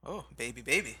Baby,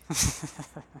 baby.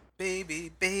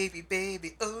 Baby, baby,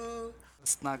 baby, ooh.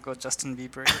 Let's not go Justin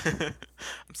Bieber.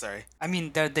 I'm sorry. I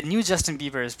mean, the new Justin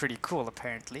Bieber is pretty cool,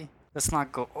 apparently. Let's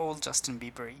not go old Justin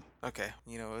Bieber. Okay,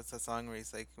 it's a song where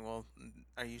he's like, well,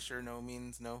 are you sure no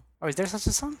means no? Oh, is there such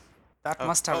a song? That Oh,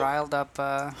 must have oh. riled up.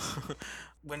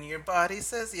 When your body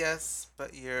says yes,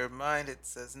 but your mind it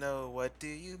says no, what do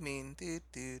you mean? Do,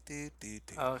 do, do, do,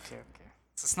 do. Okay.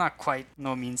 So it's not quite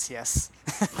no means yes.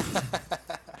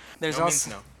 there's No means also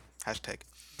no. Hashtag.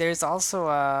 there's also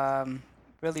a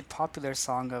really popular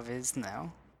song of his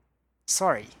now.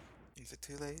 Sorry. Is it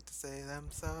too late to say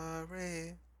I'm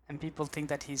sorry? And people think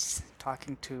that he's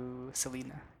talking to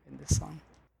Selena in this song.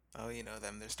 Oh, you know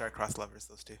them. They're star-crossed lovers,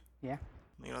 those two. Yeah.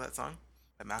 You know that song?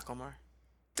 By Macklemore?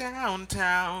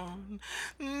 Downtown,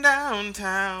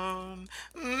 downtown,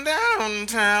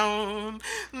 downtown,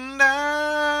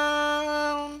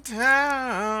 downtown.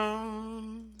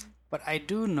 But I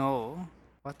do know,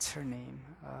 what's her name?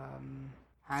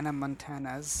 Hannah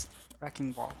Montana's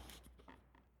Wrecking Ball.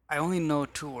 I only know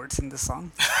 2 words in the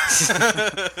song.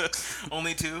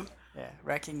 Only 2? Yeah,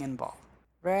 Wrecking and Ball.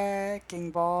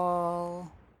 Wrecking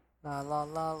Ball. La la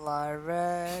la la,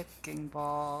 Wrecking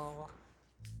Ball.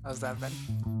 How's that, Ben?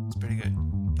 It's pretty good.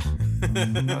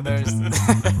 No, there's.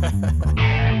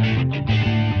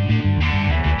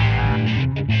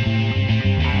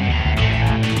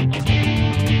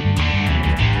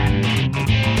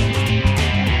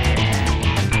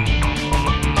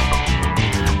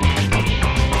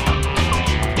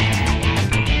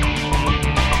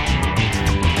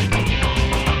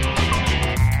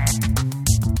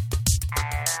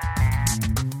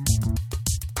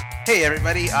 Hey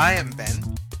everybody, I am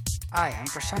Ben, I am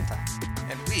Prashanta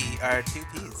and we are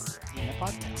 2Ps. in a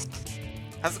podcast.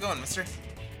 How's it going, mister?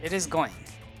 It is going.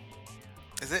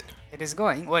 Is it? It is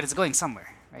going. Well, it's going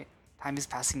somewhere, right? Time is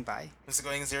passing by. Is it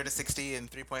going 0 to 60 in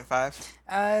 3.5?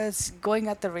 It's going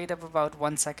at the rate of about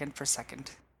 1 second per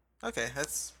second. Okay,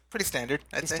 that's pretty standard,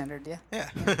 I'd Pretty say. standard, yeah. Yeah.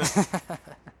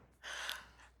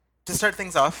 To start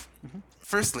things off,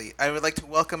 firstly, I would like to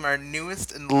welcome our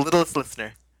newest and littlest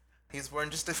listener. He was born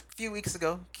just a few weeks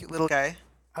ago, cute little guy.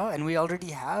 Oh, and we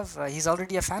already have. He's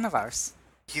already a fan of ours.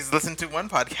 He's listened to one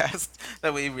podcast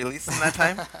that we released in that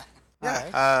time. Yeah,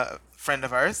 Alright. friend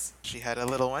of ours. She had a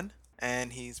little one,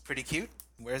 and he's pretty cute.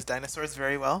 Wears dinosaurs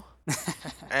very well.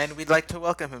 And we'd like to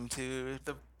welcome him to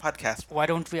the podcast. Why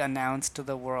don't we announce to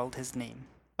the world his name?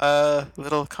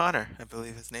 Little Connor, I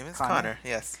believe his name is. Connor?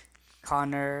 Yes.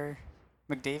 Connor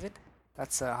McDavid?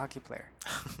 That's a hockey player.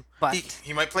 But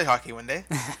He might play hockey one day.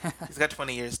 He's got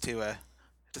 20 years to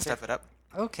step it up.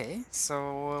 okay,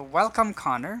 so welcome,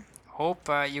 Connor. Hope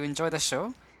you enjoy the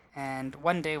show. And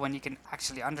one day when you can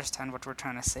actually understand what we're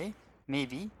trying to say,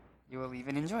 maybe you will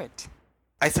even enjoy it.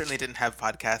 I certainly didn't have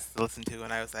podcasts to listen to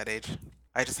when I was that age.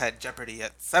 I just had Jeopardy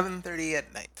at 7:30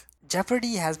 at night.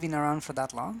 Jeopardy has been around for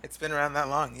that long It's been around that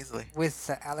long, easily. with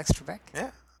Alex Trebek.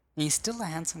 Yeah. He's still a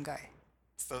handsome guy.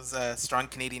 It's those strong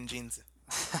Canadian genes.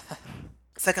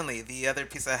 Secondly, the other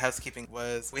piece of housekeeping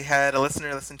was we had a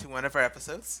listener listen to one of our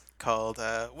episodes called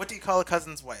What Do You Call a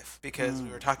Cousin's Wife? Because we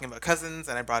were talking about cousins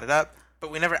and I brought it up, but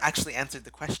we never actually answered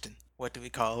the question. What do we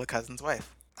call a cousin's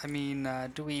wife? I mean,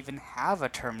 do we even have a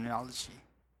terminology?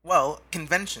 Well,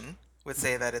 convention would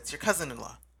say that it's your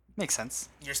cousin-in-law. Makes sense.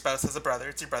 Your spouse has a brother,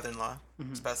 it's your brother-in-law.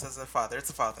 Your spouse has a father,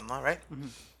 it's a father-in-law, right?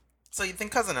 So you'd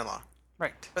think cousin-in-law.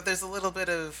 Right. But there's a little bit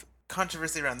of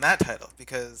controversy around that title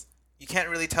because you can't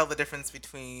really tell the difference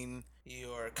between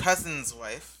your cousin's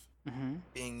wife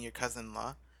being your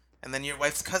cousin-in-law and then your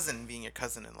wife's cousin being your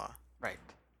cousin-in-law, Right.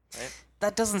 right?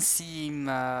 That doesn't seem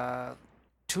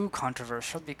too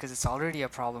controversial because it's already a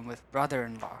problem with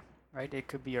brother-in-law, right? It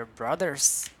could be your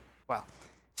brother's, well,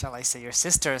 shall I say your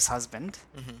sister's husband,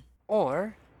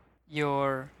 or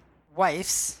your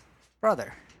wife's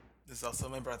brother. This is also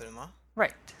my brother-in-law.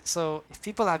 Right. So if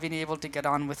people have been able to get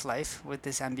on with life with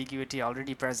this ambiguity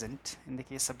already present in the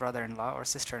case of brother-in-law or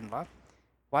sister-in-law,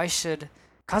 why should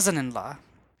cousin-in-law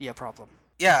be a problem?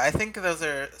 Yeah, I think those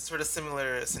are sort of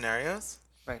similar scenarios,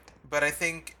 Right. but I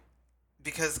think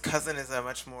because cousin is a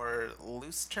much more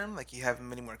loose term, like you have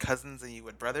many more cousins than you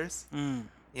would brothers,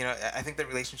 I think the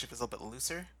relationship is a little bit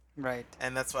looser, Right.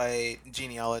 and that's why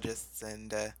genealogists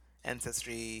and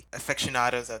ancestry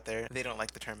aficionados out there, they don't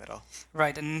like the term at all.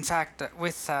 Right, and in fact,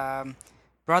 with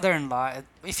brother-in-law,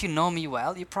 if you know me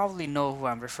well, you probably know who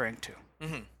I'm referring to.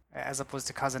 As opposed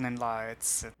to cousin-in-law,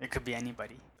 it could be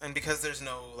anybody. And because there's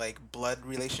no blood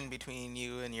relation between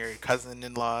you and your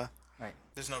cousin-in-law, Right.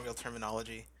 there's no real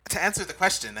terminology. To answer the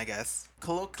question, I guess,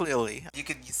 colloquially, you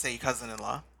could say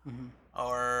cousin-in-law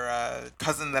or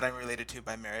cousin that I'm related to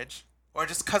by marriage. Or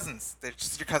just cousins. They're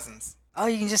just your cousins. Oh,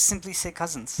 you can just simply say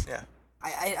cousins. Yeah.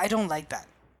 I don't like that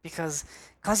because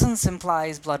cousins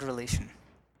implies blood relation.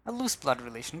 A loose blood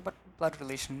relation, but blood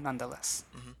relation nonetheless.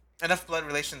 Enough blood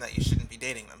relation that you shouldn't be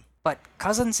dating them. But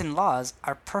cousins-in-laws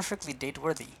are perfectly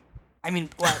date-worthy. I mean,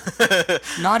 well,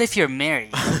 not if you're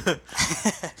married.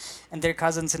 And they're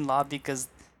cousins-in-law because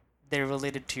they're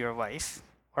related to your wife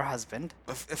or husband.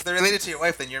 If they're related to your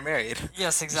wife, then you're married.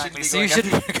 Yes, exactly. So you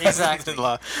shouldn't exactly.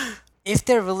 Exactly. If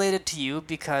they're related to you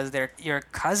because they're your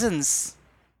cousins'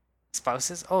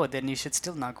 spouses, oh, then you should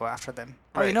still not go after them.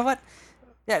 Or you Right. know what?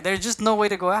 Yeah, there's just no way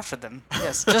to go after them.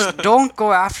 Yes, just don't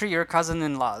go after your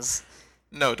cousin-in-laws.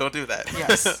 No, don't do that.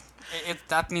 Yes.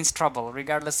 That means trouble,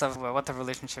 regardless of what the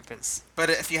relationship is. But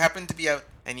if you happen to be out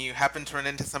and you happen to run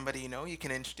into somebody you know, you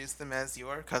can introduce them as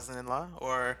your cousin-in-law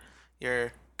or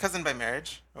your cousin by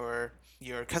marriage or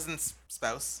your cousin's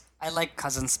spouse. I like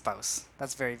cousin spouse.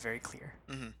 That's very, very clear.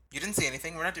 You didn't say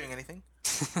anything. We're not doing anything.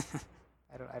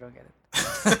 I don't get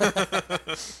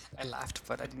it. I laughed,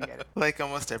 but I didn't get it. Like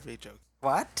almost every joke.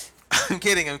 What? I'm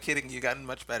kidding. You've gotten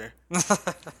much better.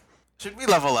 Should we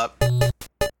level up?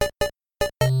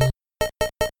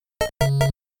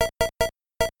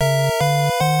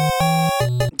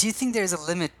 Do you think there's a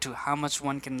limit to how much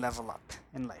one can level up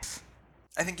in life?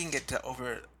 I think you can get to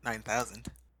over 9,000.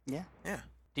 Yeah? Yeah,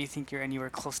 Do you think you're anywhere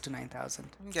close to 9,000?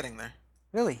 I'm getting there.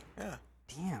 Really? Yeah.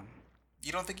 Damn.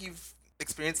 You don't think you've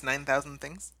experienced 9,000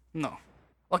 things? No.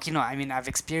 Okay, no, I mean, I've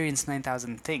experienced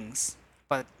 9,000 things,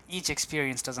 but each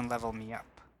experience doesn't level me up,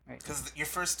 right? Because your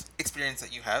first experience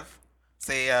that you have,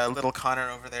 say little Connor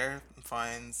over there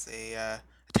finds a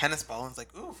tennis ball and is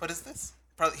like, ooh, what is this?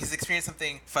 Probably he's experienced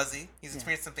something fuzzy, he's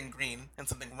experienced something green, and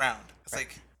something round. It's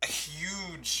like a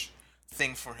huge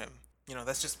thing for him. You know,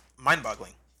 that's just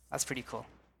mind-boggling. That's pretty cool.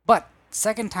 But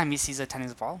second time he sees a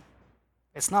tennis ball,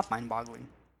 it's not mind-boggling.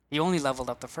 He only leveled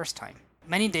up the first time.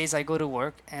 Many days I go to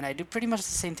work and I do pretty much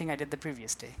the same thing I did the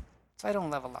previous day. So I don't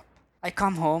level up. I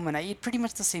come home and I eat pretty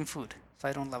much the same food. So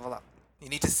I don't level up. You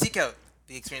need to seek out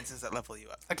the experiences that level you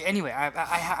up. Okay, anyway,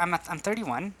 I'm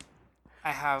 31.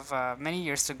 I have many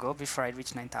years to go before I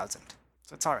reach 9,000.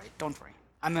 So it's alright, don't worry.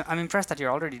 I'm impressed that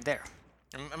you're already there.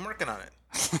 I'm working on it.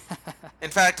 In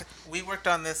fact, we worked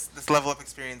on this level up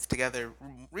experience together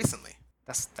recently.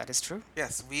 That is true.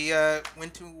 Yes, we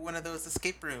went to one of those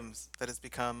escape rooms that has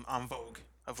become en vogue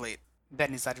of late.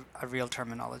 Ben, is that a real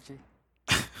terminology?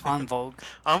 En vogue.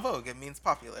 En vogue, it means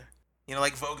popular. You know,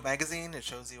 like Vogue magazine, it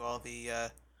shows you all the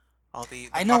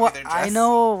I know what popular I dress.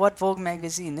 know what Vogue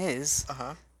magazine is.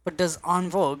 Uh-huh. But does en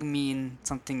vogue mean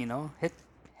something, hip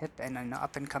and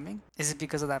up and coming? Is it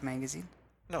because of that magazine?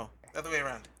 No, the other way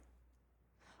around.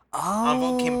 Oh, En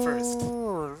vogue came first.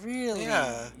 Oh, really?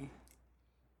 Yeah.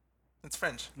 It's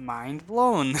French. Mind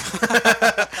blown.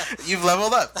 You've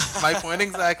leveled up. My point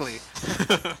exactly.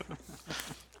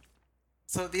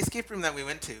 So the escape room that we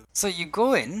went to. So you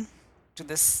go in to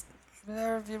this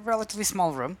relatively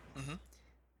small room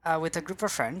with a group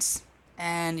of friends,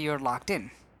 and you're locked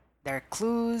in. There are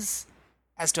clues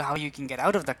as to how you can get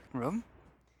out of the room.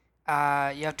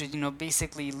 You have to,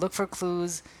 basically look for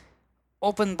clues,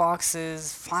 open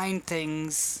boxes, find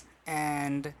things,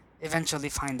 and eventually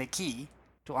find the key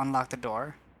to unlock the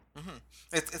door.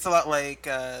 It's a lot like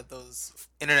those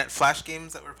internet flash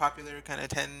games that were popular kind of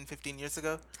 10, 15 years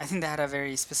ago. I think they had a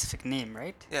very specific name,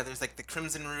 right? Yeah, there's like the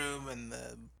Crimson Room and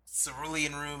the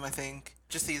Cerulean Room, I think.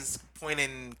 Just these point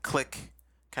and click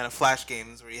kind of flash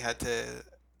games where you had to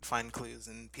find clues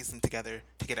and piece them together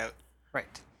to get out.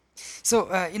 Right. So,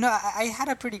 I had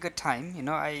a pretty good time.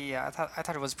 I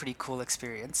thought it was a pretty cool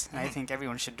experience, and I think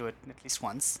everyone should do it at least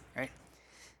once, right?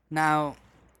 Now,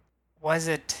 was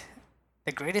it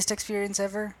the greatest experience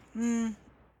ever?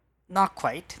 Not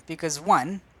quite, because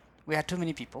one, we had too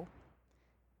many people.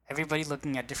 Everybody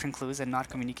looking at different clues and not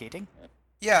communicating.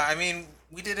 Yeah, I mean,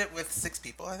 we did it with 6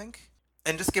 people, I think.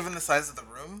 And just given the size of the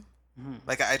room,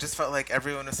 like I just felt like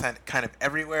everyone was kind of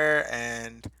everywhere,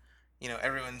 and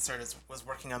everyone sort of was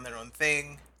working on their own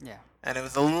thing. Yeah. And it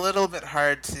was a little bit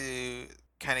hard to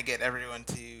kind of get everyone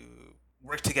to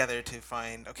work together to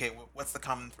find, okay, what's the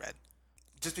common thread?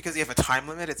 Just because you have a time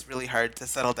limit, it's really hard to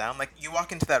settle down. Like, you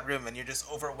walk into that room and you're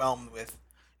just overwhelmed with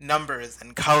numbers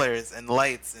and colors and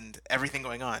lights and everything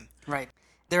going on. Right.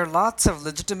 There are lots of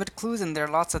legitimate clues, and there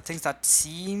are lots of things that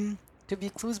seem to be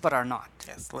clues but are not.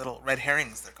 Yes, little red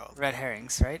herrings, they're called. Red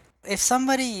herrings, right? If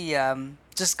somebody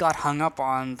just got hung up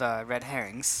on the red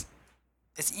herrings,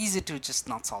 it's easy to just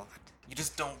not solve it. You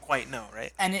just don't quite know,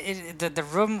 right? And the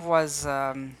room was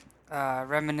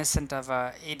reminiscent of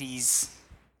a 80s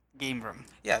game room.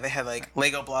 Yeah, they had like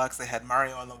Lego blocks, they had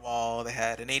Mario on the wall, they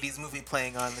had an 80s movie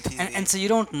playing on the TV. And so you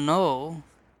don't know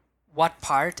what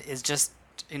part is just,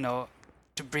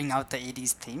 to bring out the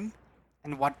 80s theme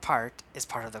and what part is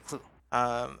part of the clue.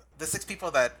 The 6 people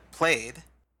that played,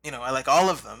 I like all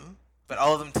of them, but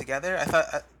all of them together, I thought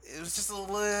it was just a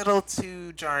little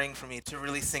too jarring for me to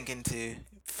really sink into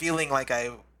feeling like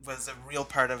I was a real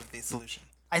part of the solution.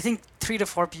 I think 3 to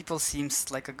 4 people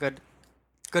seems like a good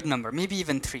number, maybe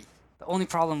even 3. The only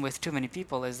problem with too many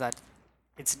people is that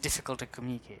it's difficult to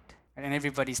communicate, and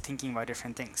everybody's thinking about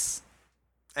different things.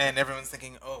 And everyone's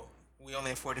thinking, oh, we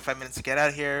only have 45 minutes to get out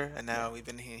of here, and now we've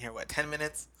been here, 10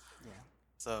 minutes? Yeah.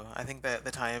 So I think that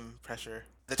the time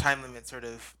limit sort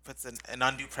of puts an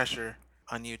undue pressure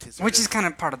on you to Which is kind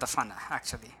of part of the fun,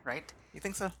 actually, right? You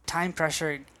think so? Time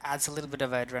pressure adds a little bit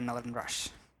of adrenaline rush,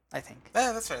 I think.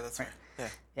 Yeah, that's fair, fair. Yeah.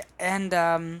 Yeah.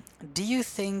 And do you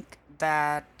think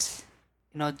that,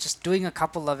 just doing a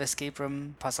couple of escape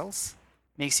room puzzles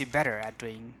makes you better at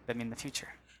doing them in the future?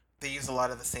 They use a lot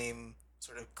of the same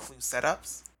sort of clue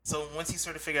setups. So once you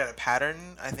sort of figure out a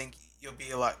pattern, I think you'll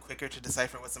be a lot quicker to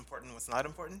decipher what's important and what's not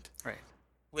important. Right.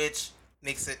 Which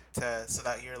makes it so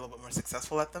that you're a little bit more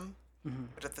successful at them. Mm-hmm.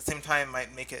 But at the same time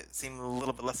might make it seem a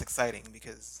little bit less exciting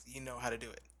because you know how to do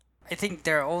it. I think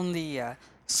there are only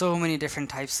so many different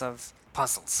types of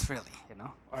puzzles, really,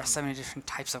 or so many different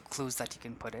types of clues that you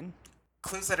can put in.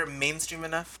 Clues that are mainstream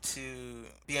enough to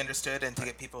be understood and to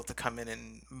get people to come in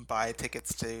and buy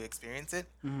tickets to experience it.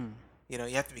 Mm-hmm.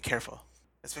 You have to be careful,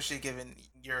 especially given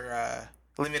you're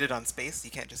limited on space. You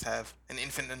can't just have an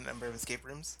infinite number of escape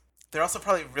rooms. They're also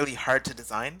probably really hard to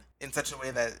design in such a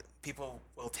way that people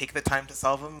will take the time to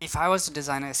solve them. If I was to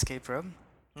design an escape room,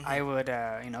 I would,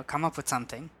 come up with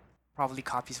something, probably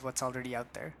copies what's already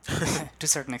out there to a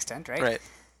certain extent, right? Right.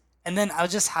 And then I'll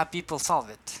just have people solve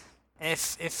it.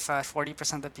 If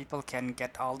 40% of the people can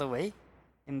get all the way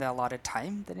in the allotted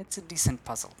time, then it's a decent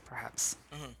puzzle, perhaps.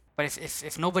 Mm-hmm. But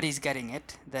if nobody's getting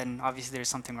it, then obviously there's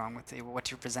something wrong with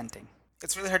what you're presenting.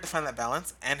 It's really hard to find that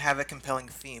balance and have a compelling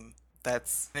theme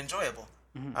that's enjoyable.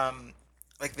 Mm-hmm.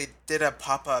 Like they did a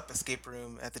pop-up escape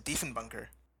room at the Diefenbunker,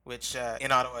 which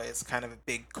in Ottawa is kind of a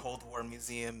big Cold War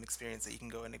museum experience that you can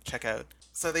go in and check out.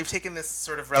 So they've taken this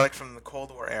sort of relic from the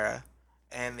Cold War era,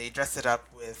 and they dressed it up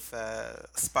with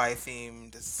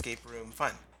spy-themed escape room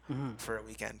fun for a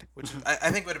weekend, which I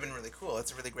think would have been really cool.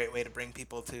 It's a really great way to bring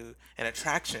people to an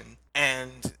attraction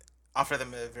and offer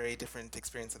them a very different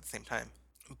experience at the same time.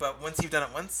 But once you've done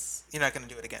it once, you're not going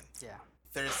to do it again. Yeah.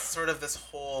 There's sort of this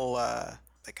whole,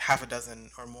 like half a dozen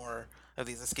or more of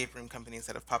these escape room companies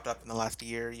that have popped up in the last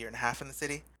year and a half in the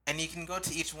city. And you can go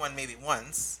to each one maybe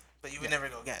once, but you would never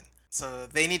go again. So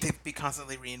they need to be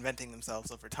constantly reinventing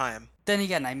themselves over time. Then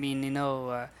again, I mean,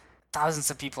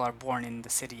 thousands of people are born in the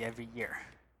city every year,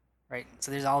 right?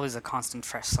 So there's always a constant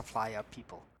fresh supply of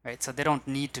people, right? So they don't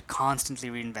need to constantly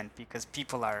reinvent because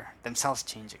people are themselves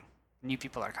changing. New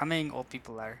people are coming, old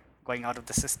people are going out of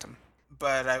the system.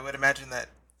 But I would imagine that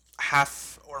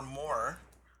half or more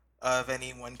of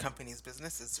any one company's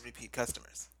business is repeat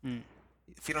customers. Mm.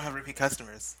 If you don't have repeat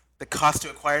customers, the cost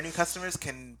to acquire new customers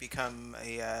can become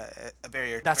a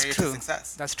barrier to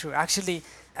success. That's true. Actually,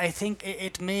 I think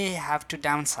it may have to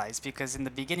downsize because in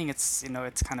the beginning it's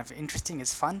it's kind of interesting,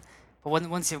 it's fun. But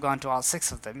once you've gone to all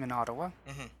 6 of them in Ottawa,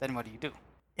 then what do?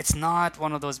 It's not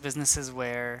one of those businesses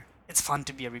where it's fun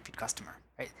to be a repeat customer,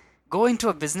 right? Go into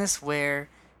a business where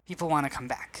people want to come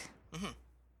back,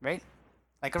 right?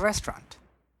 Like a restaurant.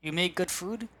 You make good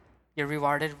food, you're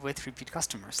rewarded with repeat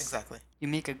customers. Exactly. You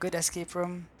make a good escape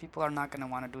room, people are not going to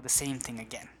want to do the same thing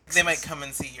again. They might come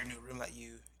and see your new room that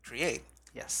you create.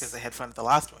 Yes. Because they had fun at the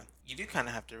last one. You do kind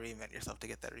of have to reinvent yourself to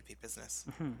get that repeat business.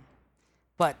 Mm-hmm.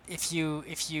 But if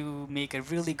you make a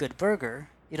really good burger,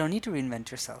 you don't need to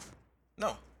reinvent yourself.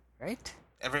 No. Right?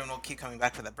 Everyone will keep coming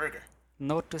back for that burger.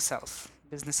 Note to self: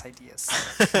 business ideas.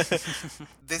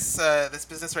 This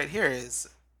business right here is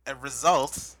a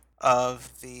result of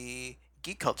the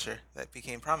geek culture that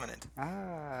became prominent.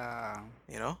 Ah.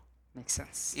 Makes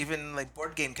sense. Even like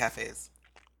board game cafes.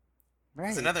 Right.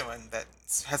 It's another one that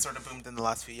has sort of boomed in the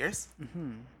last few years.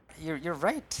 Mm-hmm. You're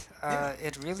right.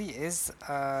 It really is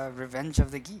revenge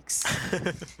of the geeks.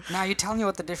 Now you tell me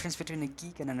what the difference between a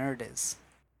geek and a nerd is.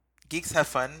 Geeks have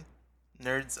fun.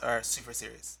 Nerds are super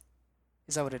serious.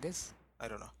 Is that what it is? I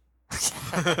don't know.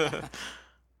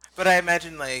 But I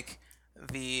imagine like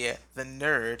the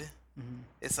nerd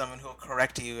is someone who will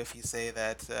correct you if you say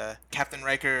that Captain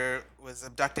Riker was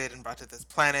abducted and brought to this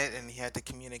planet and he had to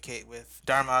communicate with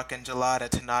Darmok and Jalad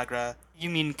at Tanagra. You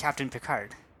mean Captain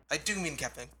Picard? I do mean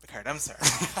Captain Picard, I'm sorry.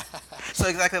 So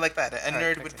exactly like that. A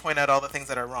nerd would point out all the things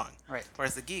that are wrong. Right.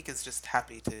 Whereas the geek is just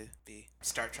happy to be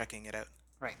Star Trekking it out.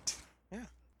 Right. Yeah.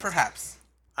 Perhaps.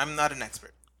 I'm not an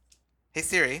expert. Hey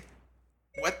Siri,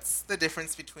 what's the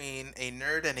difference between a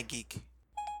nerd and a geek?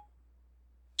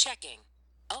 Checking.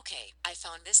 Okay, I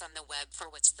found this on the web for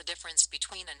what's the difference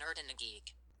between a nerd and a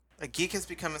geek. A geek has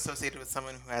become associated with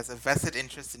someone who has a vested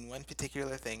interest in one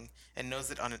particular thing and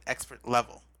knows it on an expert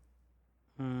level.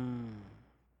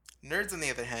 Nerds, on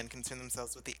the other hand, concern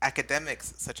themselves with the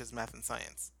academics such as math and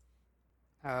science.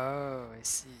 Oh, I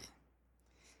see.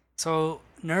 So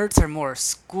nerds are more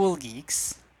school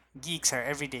geeks. Geeks are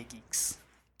everyday geeks.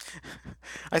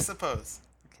 I suppose.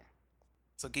 Okay.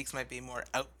 So geeks might be more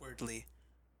outwardly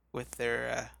with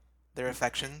their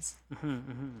affections.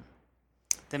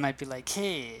 They might be like,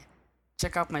 hey,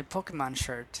 check out my Pokemon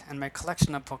shirt and my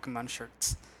collection of Pokemon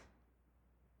shirts.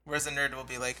 Whereas a nerd will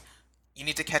be like, you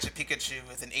need to catch a Pikachu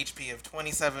with an HP of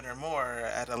 27 or more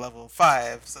at a level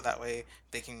 5, so that way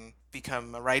they can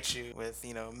become a Raichu with,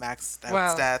 maxed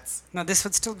out stats. No, this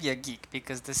would still be a geek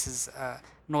because this is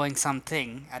knowing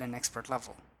something at an expert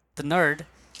level. The nerd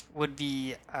would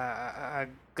be a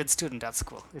good student at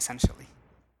school, essentially.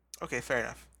 Okay, fair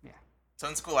enough. Yeah. So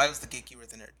in school, I was the geek, you were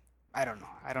the nerd. I don't know.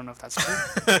 I don't know if that's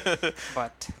true.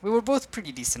 But we were both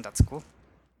pretty decent at school,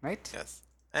 right? Yes.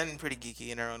 And pretty geeky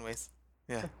in our own ways.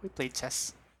 Yeah. We played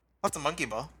chess. Lots of Monkey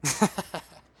Ball.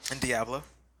 And Diablo.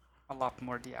 A lot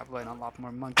more Diablo and a lot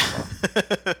more Monkey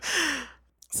Ball.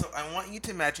 So I want you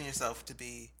to imagine yourself to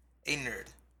be a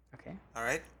nerd. Okay. All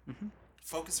right?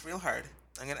 Focus real hard.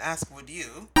 I'm going to ask, would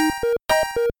you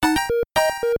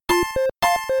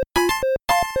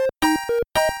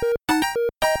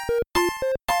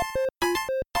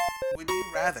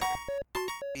rather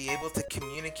be able to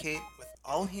communicate with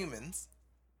all humans,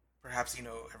 perhaps you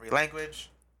know every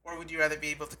language, or would you rather be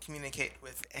able to communicate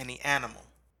with any animal,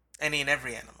 any and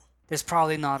every animal? There's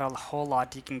probably not a whole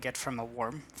lot you can get from a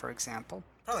worm, for example.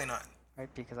 Probably not. Right,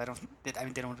 because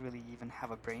they don't really even have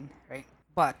a brain, right?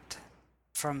 But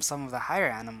from some of the higher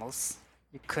animals,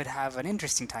 you could have an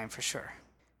interesting time for sure.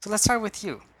 So let's start with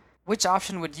you. Which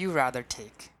option would you rather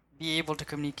take? Be able to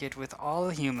communicate with all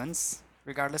humans,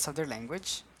 regardless of their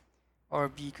language, or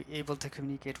be able to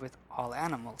communicate with all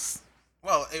animals?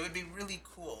 Well, it would be really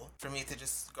cool for me to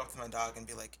just go up to my dog and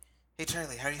be like, hey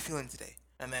Charlie, how are you feeling today?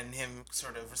 And then him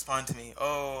sort of respond to me,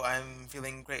 oh, I'm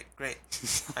feeling great.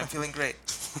 I'm feeling great.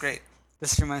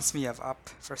 This reminds me of Up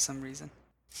for some reason.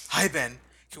 Hi Ben,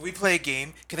 can we play a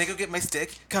game? Can I go get my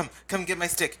stick? Come get my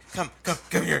stick. Come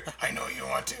here. I know you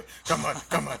want to. Come on.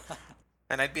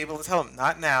 And I'd be able to tell him,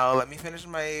 not now, let me finish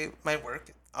my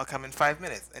work. I'll come in 5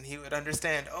 minutes. And he would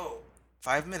understand, oh,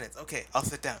 5 minutes. Okay, I'll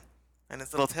sit down. And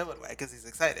his little tail would wag because he's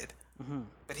excited.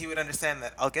 But he would understand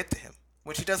that I'll get to him,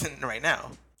 which he doesn't right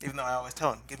now, even though I always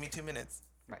tell him, give me 2 minutes.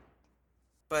 Right.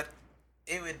 But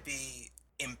it would be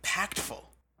impactful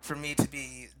for me to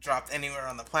be dropped anywhere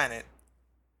on the planet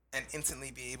and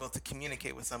instantly be able to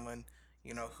communicate with someone,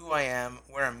 who I am,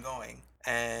 where I'm going,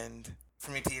 and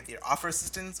for me to either offer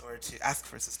assistance or to ask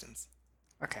for assistance.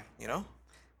 Okay.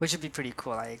 Which would be pretty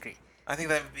cool, I agree. I think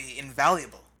that would be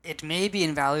invaluable. It may be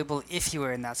invaluable if you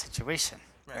were in that situation,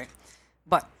 right?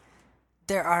 But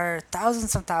there are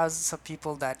thousands of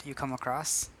people that you come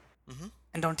across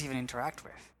and don't even interact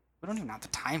with. We don't even have the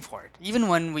time for it. Even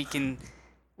when we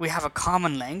have a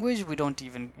common language, we don't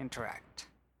even interact,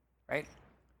 right?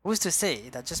 Who's to say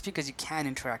that just because you can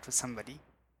interact with somebody,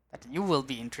 that you will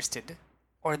be interested,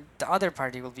 or the other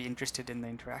party will be interested in the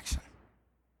interaction?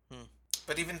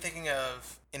 But even thinking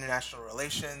of international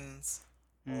relations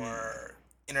or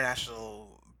international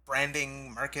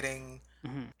branding, marketing,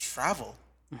 travel,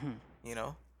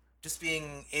 just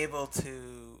being able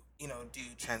to, do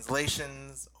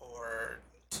translations or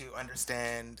to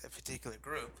understand a particular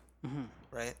group,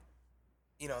 right?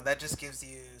 That just gives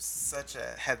you such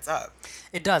a heads up.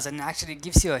 It does, and actually it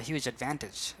gives you a huge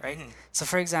advantage, right? So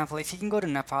for example, if you can go to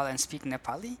Nepal and speak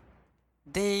Nepali,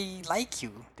 they like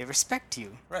you, they respect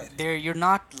you. Right. You're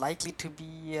not likely to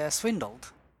be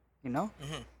swindled,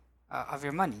 of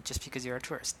your money just because you're a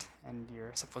tourist and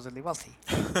you're supposedly wealthy.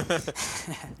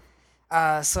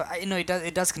 So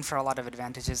it does confer a lot of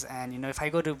advantages. And if I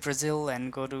go to Brazil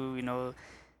and go to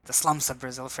the slums of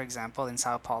Brazil, for example, in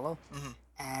Sao Paulo,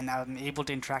 and I'm able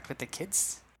to interact with the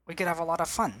kids, we could have a lot of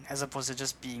fun as opposed to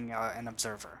just being an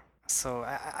observer. So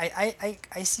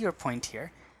I see your point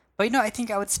here. But I think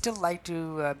I would still like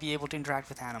to be able to interact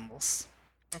with animals.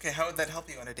 Okay, how would that help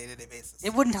you on a day-to-day basis?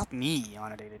 It wouldn't help me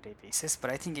on a day-to-day basis,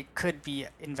 but I think it could be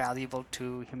invaluable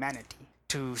to humanity,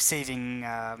 to saving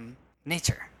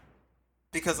nature.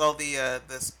 Because all the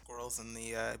corals, and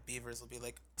the beavers will be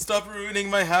like, "Stop ruining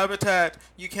my habitat!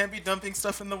 You can't be dumping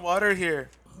stuff in the water here."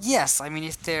 Yes, I mean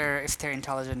if they're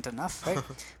intelligent enough, right?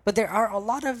 But there are a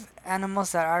lot of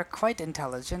animals that are quite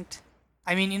intelligent.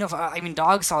 I mean,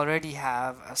 dogs already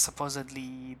have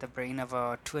supposedly the brain of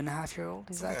a 2.5-year-old.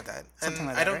 Is Something that like that. something And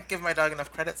like I that, don't right? give my dog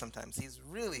enough credit sometimes. He's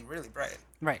really, really bright.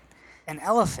 Right. An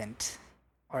elephant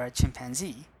or a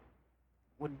chimpanzee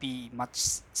would be much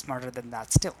smarter than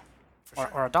that still, For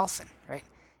sure. or a dolphin, right?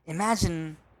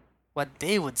 Imagine what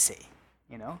they would say.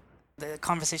 You know, the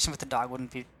conversation with the dog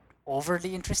wouldn't be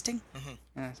overly interesting.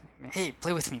 Hey,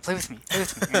 play with me, play with me, play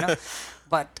with me.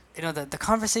 But the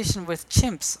conversation with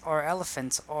chimps or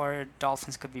elephants or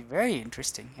dolphins could be very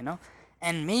interesting.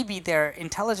 And maybe they're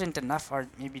intelligent enough, or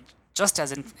maybe just as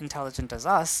intelligent as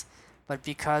us, but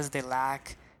because they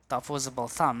lack the opposable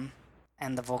thumb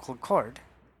and the vocal cord,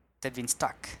 they've been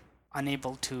stuck,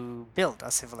 unable to build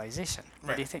a civilization.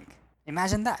 What do you Right. think?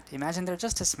 Imagine that. Imagine they're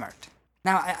just as smart.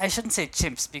 Now, I shouldn't say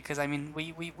chimps, because I mean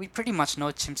we pretty much know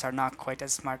chimps are not quite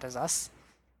as smart as us.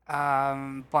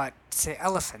 But say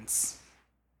elephants,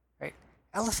 right?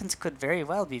 Elephants could very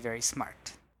well be very smart,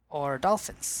 or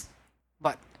dolphins.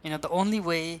 But the only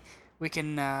way we can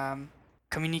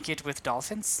communicate with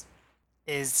dolphins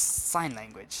is sign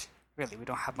language. Really, we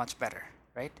don't have much better,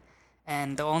 right?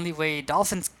 And the only way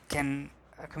dolphins can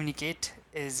communicate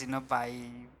is by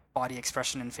body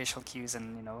expression and facial cues, and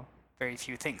very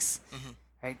few things,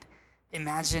 right?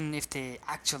 Imagine if they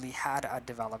actually had a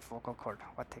developed vocal cord,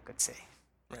 what they could say.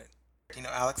 Right.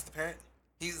 Alex the parrot?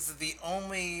 He's the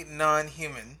only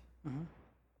non-human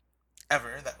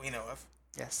ever that we know of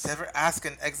Yes. to ever ask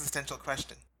an existential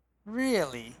question.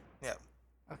 Really? Yeah.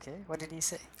 Okay, what did he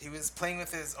say? He was playing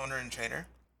with his owner and trainer,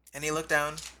 and he looked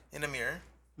down in a mirror,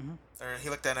 or he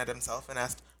looked down at himself and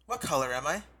asked, "What color am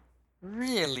I?"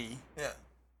 Really? Yeah.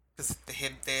 Because they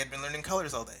had been learning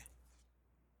colors all day.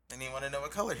 And he wanted to know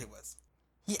what color he was.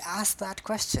 He asked that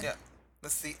question? Yeah.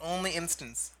 That's the only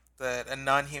instance that a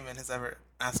non-human has ever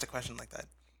asked a question like that.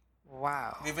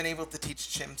 Wow. We've been able to teach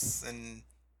chimps and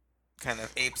kind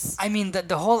of apes. I mean,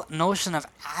 the whole notion of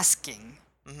asking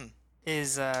Mm-hmm.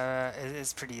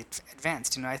 is pretty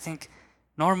advanced. I think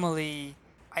normally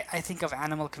I think of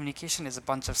animal communication as a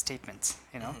bunch of statements.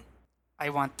 I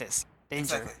want this.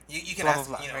 Danger. Exactly. You can blah, ask,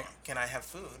 blah, blah, right? "Can I have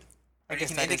food?" I Or you guess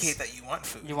can that indicate is- that you want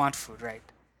food. You want food, right?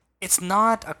 It's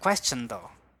not a question though.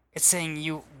 It's saying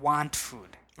you want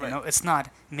food. Right. It's not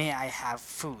may I have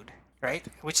food, right?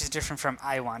 Which is different from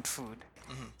I want food.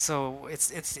 So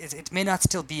it may not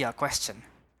still be a question.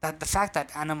 That the fact that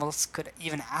animals could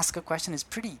even ask a question is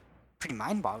pretty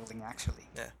mind-boggling, actually.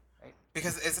 Yeah. Right.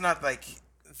 Because it's not like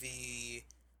the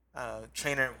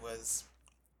trainer was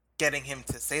getting him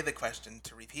to say the question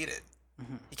to repeat it.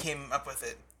 He came up with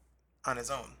it on his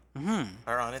own,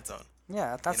 or on its own.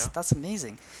 Yeah, that's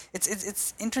amazing.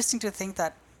 It's interesting to think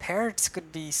that parrots could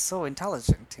be so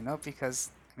intelligent, because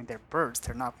they're birds,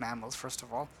 they're not mammals, first of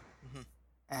all,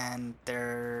 and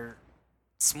they're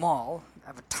small,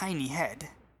 have a tiny head,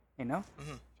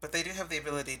 But they do have the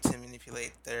ability to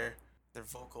manipulate their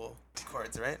vocal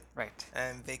cords, right? Right.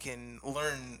 And they can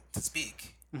learn to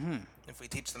speak if we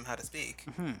teach them how to speak.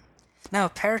 Now,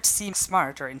 parrots seem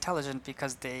smart or intelligent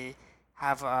because they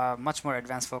have a much more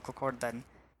advanced vocal cord than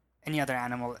any other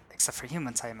animal except for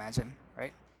humans, I imagine,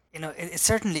 right? It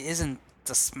certainly isn't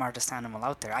the smartest animal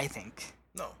out there, I think,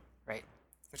 No. right?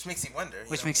 Which makes you wonder.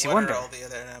 Which makes you what wonder. are all the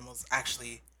other animals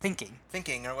actually Thinking.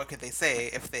 thinking, or what could they say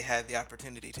if they had the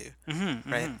opportunity to?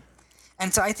 Right? And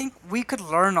so I think we could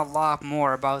learn a lot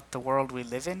more about the world we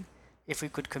live in if we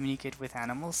could communicate with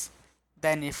animals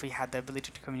than if we had the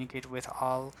ability to communicate with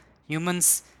all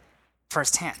humans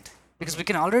firsthand. Because we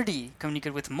can already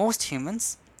communicate with most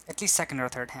humans, at least second or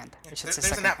third hand. I should say There's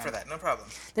second an app hand. for that, no problem.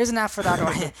 There's an app for that,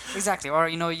 or exactly. Or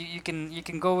you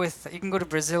can go to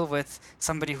Brazil with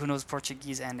somebody who knows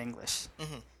Portuguese and English.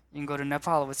 You can go to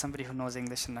Nepal with somebody who knows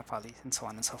English and Nepali, and so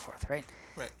on and so forth, right?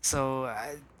 Right. So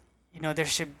there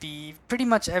should be pretty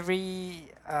much every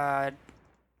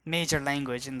major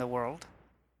language in the world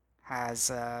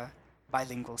has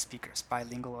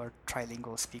bilingual or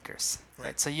trilingual speakers.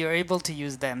 Right. So you're able to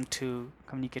use them to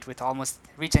communicate with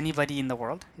reach anybody in the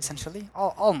world, essentially.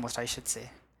 Almost, I should say.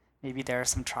 Maybe there are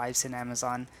some tribes in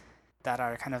Amazon that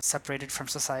are kind of separated from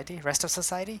rest of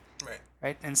society. Right.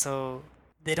 Right? And so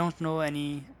they don't know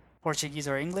any Portuguese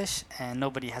or English, and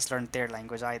nobody has learned their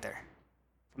language either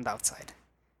from the outside.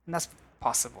 And that's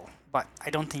possible, but I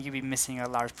don't think you'd be missing a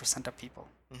large percent of people.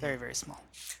 Very, very small.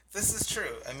 This is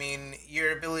true. I mean,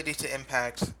 your ability to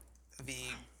impact the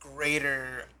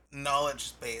greater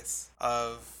knowledge base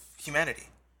of humanity,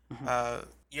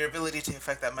 your ability to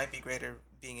affect that might be greater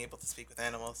being able to speak with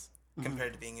animals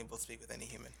compared to being able to speak with any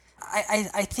human?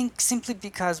 I think simply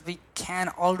because we can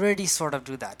already sort of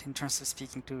do that in terms of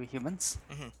speaking to humans.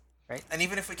 Right. And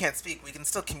even if we can't speak, we can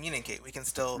still communicate. We can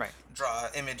still Right. draw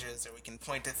images, or we can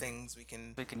point to things. We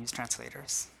can, use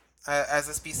translators. as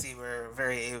a species, we're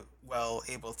very well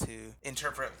able to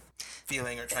interpret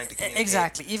feeling or trying to communicate.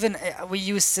 Exactly. Even we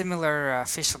use similar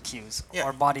facial cues Yeah.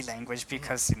 or body language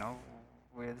because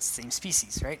we're the same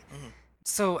species, right?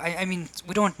 So I mean,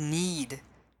 we don't need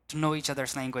to know each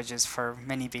other's languages for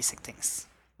many basic things.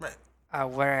 Right.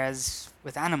 Whereas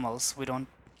with animals, we don't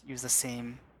use the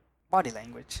same body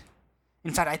language.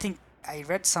 In fact, I think I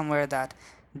read somewhere that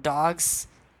dogs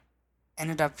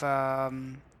ended up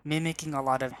mimicking a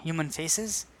lot of human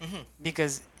faces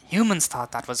because humans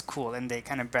thought that was cool and they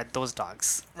kind of bred those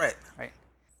dogs. Right. Right.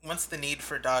 Once the need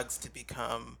for dogs to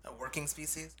become a working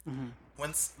species,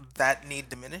 once that need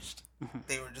diminished,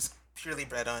 they were just purely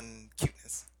bred on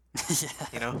cuteness.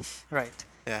 Yeah. Right.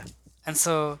 Yeah. And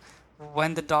so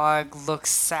when the dog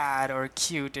looks sad or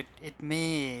cute, it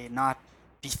may not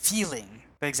be feeling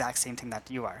the exact same thing that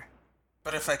you are.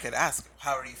 But if I could ask,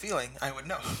 how are you feeling, I would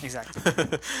know.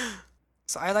 Exactly.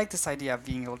 So I like this idea of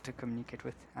being able to communicate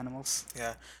with animals.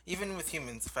 Yeah. Even with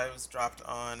humans, if I was dropped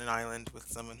on an island with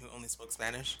someone who only spoke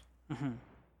Spanish,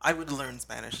 I would learn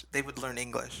Spanish. They would learn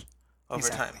English over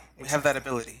Exactly. time. We have that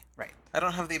ability. Right. I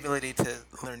don't have the ability to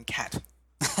learn cat.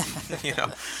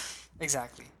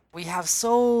 Exactly. We have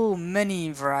so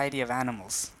many variety of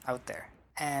animals out there.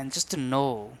 And just to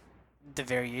know the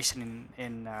variation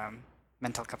in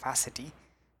mental capacity,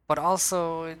 but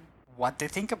also what they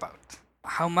think about.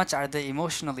 How much are they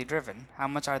emotionally driven? How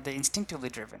much are they instinctively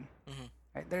driven?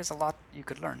 Right? There's a lot you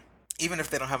could learn. Even if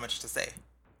they don't have much to say.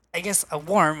 I guess a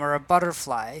worm or a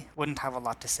butterfly wouldn't have a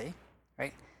lot to say,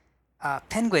 right?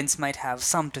 Penguins might have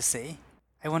some to say.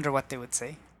 I wonder what they would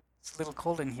say. It's a little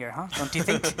cold in here, huh? Don't you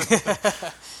think?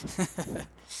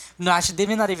 No, actually, they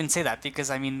may not even say that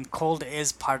because, I mean, cold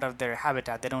is part of their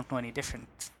habitat. They don't know any different.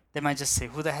 They might just say,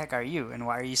 who the heck are you? And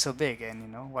why are you so big?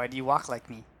 And, why do you walk like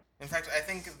me? In fact, I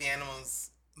think the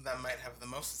animals that might have the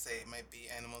most to say might be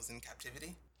animals in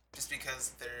captivity, just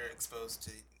because they're exposed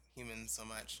to humans so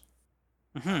much.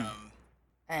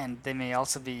 And they may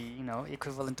also be,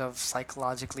 equivalent of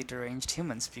psychologically deranged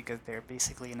humans because they're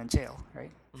basically in a jail,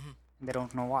 right? And they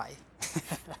don't know why.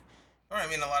 Or, I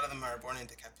mean, a lot of them are born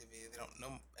into captivity. They don't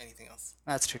know anything else.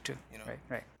 That's true too.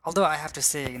 Right. Although I have to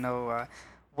say,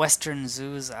 Western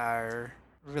zoos are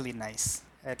really nice,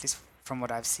 at least from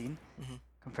what I've seen,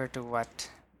 compared to what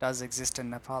does exist in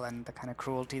Nepal and the kind of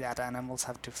cruelty that animals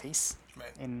have to face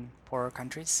in poorer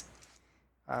countries.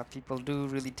 People do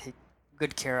really take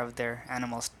good care of their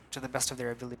animals to the best of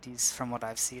their abilities, from what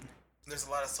I've seen. There's a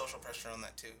lot of social pressure on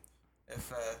that too.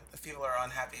 If people are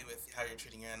unhappy with how you're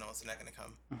treating your animals, they're not going to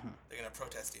come. They're going to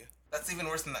protest you. That's even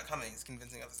worse than not coming. It's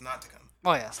convincing others not to come.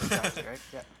 Oh yes, exactly, right?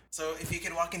 Yeah. So if you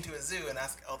could walk into a zoo and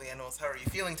ask all the animals, how are you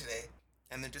feeling today?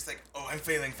 And they're just like, oh, I'm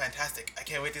feeling fantastic. I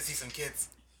can't wait to see some kids.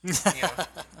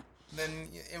 Then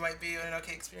it might be an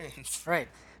okay experience. Right.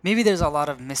 Maybe there's a lot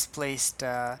of misplaced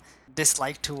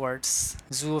dislike towards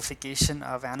zooification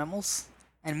of animals.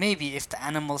 And maybe if the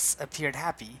animals appeared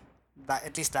happy,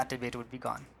 at least that debate would be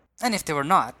gone. And if they were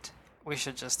not, we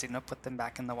should just, put them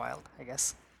back in the wild, I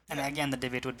guess. And again, the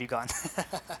debate would be gone.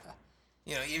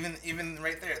 Even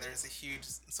right there's a huge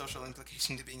social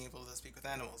implication to being able to speak with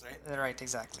animals, right? Right,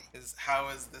 exactly. How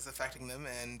is this affecting them,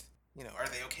 and are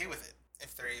they okay with it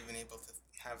if they're even able to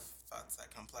have thoughts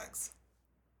that complex?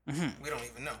 We don't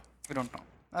even know. We don't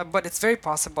know, but it's very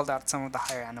possible that some of the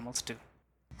higher animals do.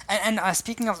 And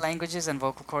speaking of languages and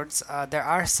vocal cords, there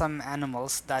are some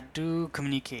animals that do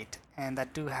communicate and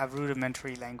that do have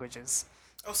rudimentary languages.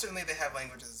 Oh, certainly they have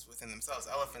languages within themselves.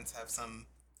 Elephants have some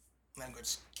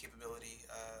language capability.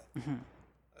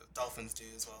 Dolphins do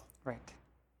as well. Right.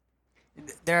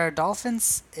 There are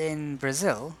dolphins in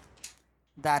Brazil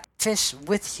that fish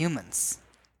with humans.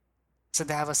 So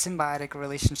they have a symbiotic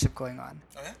relationship going on.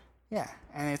 Oh, yeah? Yeah,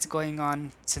 and it's going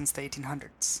on since the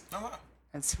 1800s. Oh, wow.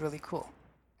 It's really cool.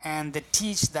 And they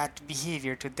teach that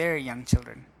behavior to their young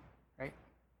children, right?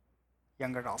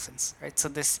 Younger dolphins, right?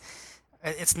 So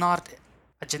it's not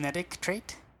a genetic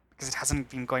trait because it hasn't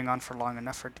been going on for long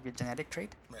enough for it to be a genetic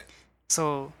trait. Right.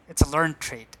 So it's a learned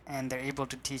trait, and they're able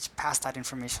to pass that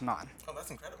information on. Oh,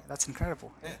 that's incredible. That's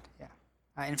incredible. Yeah. Right?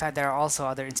 Yeah. In fact, there are also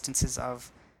other instances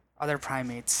of other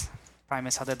primates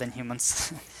other than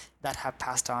humans, that have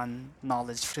passed on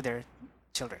knowledge to their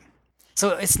children. So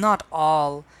it's not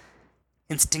all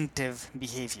instinctive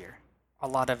behavior. A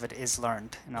lot of it is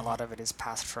learned, and a lot of it is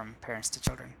passed from parents to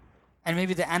children. And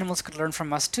maybe the animals could learn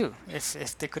from us too,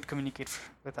 if they could communicate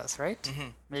with us, right?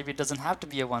 Maybe it doesn't have to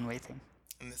be a one-way thing.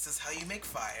 And this is how you make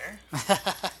fire.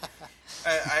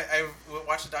 I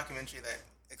watched a documentary that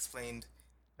explained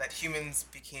that humans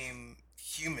became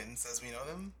humans as we know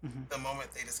them the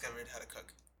moment they discovered how to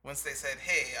cook. Once they said,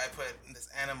 hey, I put this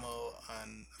animal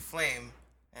on a flame,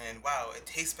 and wow, it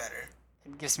tastes better.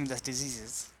 It gives me less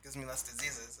diseases.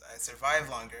 I survive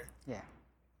longer. Yeah.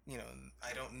 You know,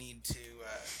 I don't need to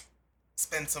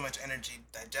spend so much energy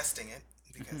digesting it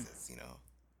because it's, you know,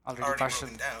 already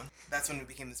broken down. That's when we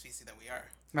became the species that we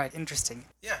are. Right, interesting.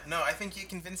 Yeah, no, I think you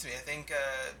convinced me. I think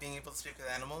being able to speak with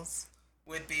animals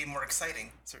would be more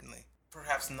exciting, certainly.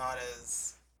 Perhaps not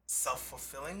as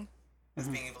self-fulfilling as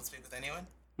being able to speak with anyone,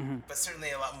 but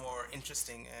certainly a lot more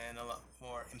interesting and a lot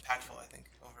more impactful, I think,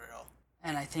 overall.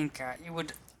 And I think it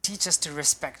would teach us to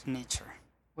respect nature,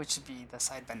 which would be the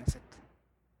side benefit.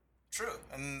 True,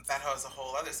 and that has a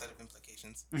whole other set of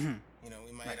implications. You know,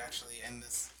 we might actually end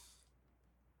this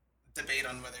debate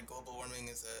on whether global warming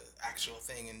is an actual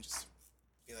thing and just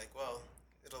be like, well,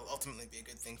 it'll ultimately be a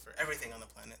good thing for everything on the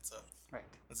planet, so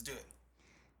let's do it.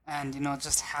 And, you know,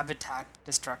 just habitat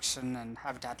destruction and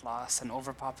habitat loss and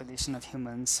overpopulation of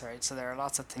humans, right? So there are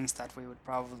lots of things that we would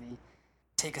probably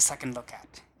take a second look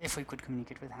at if we could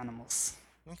communicate with animals.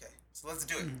 Okay, so let's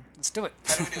do it. Let's do it.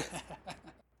 How do we do it?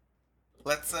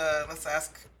 Let's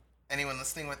ask anyone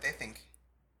listening what they think.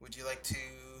 Would you like to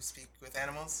speak with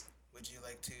animals? Would you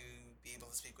like to be able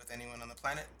to speak with anyone on the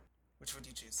planet? Which would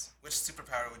you choose? Which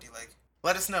superpower would you like?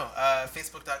 Let us know.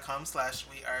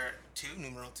 Facebook.com/weare2,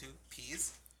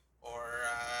 2Ps, or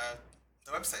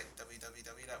the website,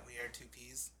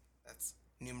 www.weare2ps. That's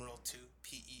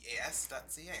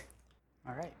 2peas.ca.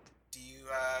 All right. Do you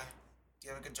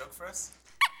have a good joke for us?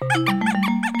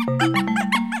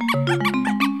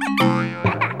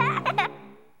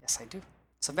 Yes, I do.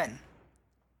 So Ben,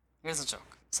 here's a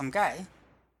joke. Some guy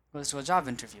goes to a job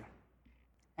interview,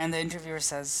 and the interviewer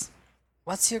says,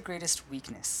 "What's your greatest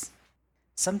weakness?"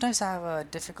 "Sometimes I have a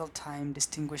difficult time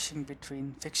distinguishing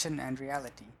between fiction and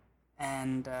reality."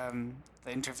 And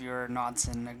the interviewer nods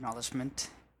in acknowledgement.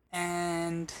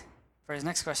 And for his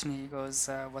next question, he goes,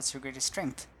 "What's your greatest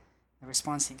strength?" The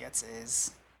response he gets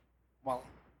is, "Well,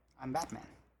 I'm Batman."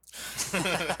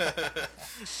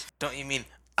 Don't you mean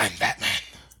I'm Batman?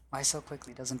 Why so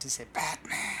quickly doesn't he say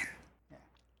Batman? Yeah.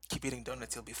 Keep eating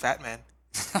donuts, you'll be fat, man.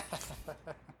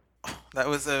 That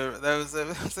was a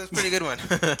pretty good one.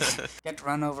 Get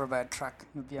run over by a truck,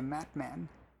 you'll be a Matman.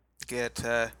 Get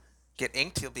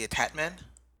inked, you'll be a tat man.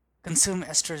 Consume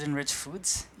estrogen-rich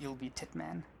foods, you'll be tit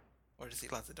man. Or just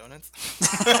eat lots of donuts.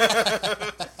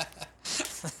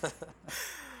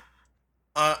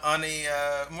 On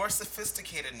a more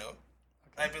sophisticated note,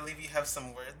 I believe you have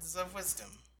some words of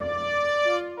wisdom.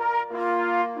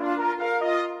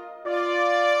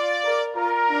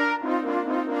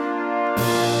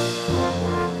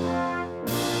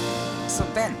 So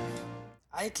Ben,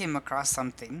 I came across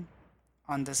something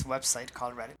on this website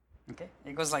called Reddit. Okay,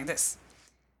 it goes like this.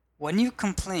 When you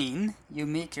complain, you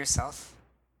make yourself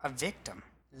a victim.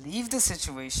 Leave the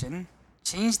situation,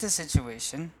 change the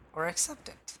situation, or accept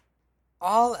it.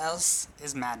 All else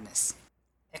is madness.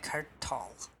 Eckhart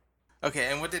Tolle. Okay,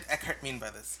 and what did Eckhart mean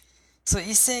by this? So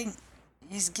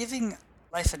he's giving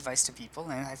life advice to people,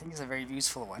 and I think it's a very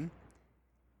useful one.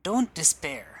 Don't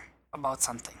despair about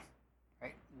something,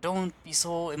 right? Don't be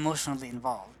so emotionally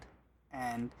involved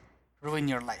and ruin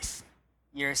your life.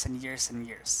 Years and years and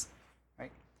years,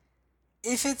 right?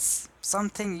 If it's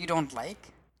something you don't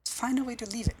like, find a way to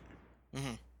leave it.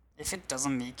 If it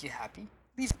doesn't make you happy,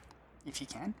 leave it if you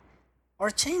can.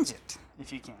 Or change it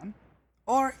if you can.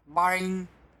 Or, barring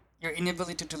your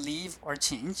inability to leave or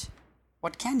change,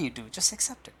 what can you do? Just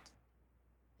accept it.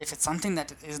 If it's something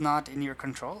that is not in your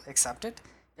control, accept it.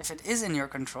 If it is in your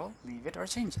control, leave it or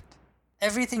change it.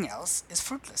 Everything else is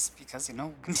fruitless because,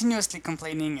 continuously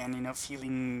complaining and,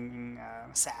 feeling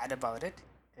sad about it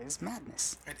is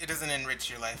madness. It doesn't enrich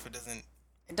your life. It doesn't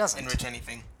enrich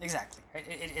anything. Exactly. Right?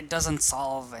 It doesn't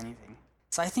solve anything.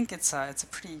 So I think it's a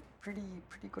pretty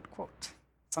good quote.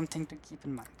 Something to keep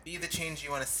in mind. Be the change you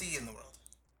want to see in the world.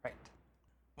 Right.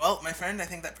 Well, my friend, I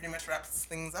think that pretty much wraps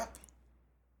things up.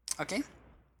 Okay.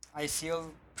 I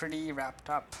feel pretty wrapped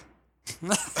up.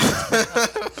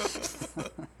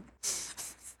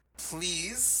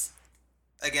 Please,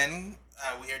 again,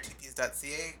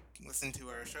 weare2ps.ca. Listen to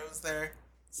our shows there.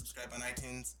 Subscribe on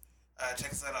iTunes.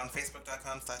 Check us out on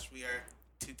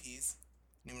facebook.com/weare2ps,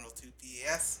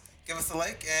 2PAS. Give us a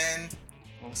like, and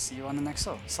we'll see you on the next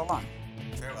show. So long.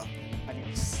 Farewell.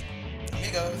 Adios.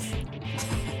 Amigos.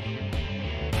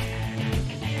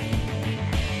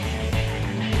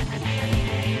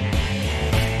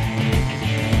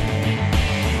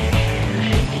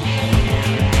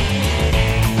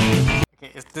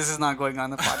 This is not going on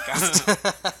the podcast.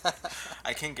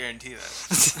 I can't guarantee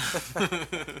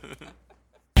that.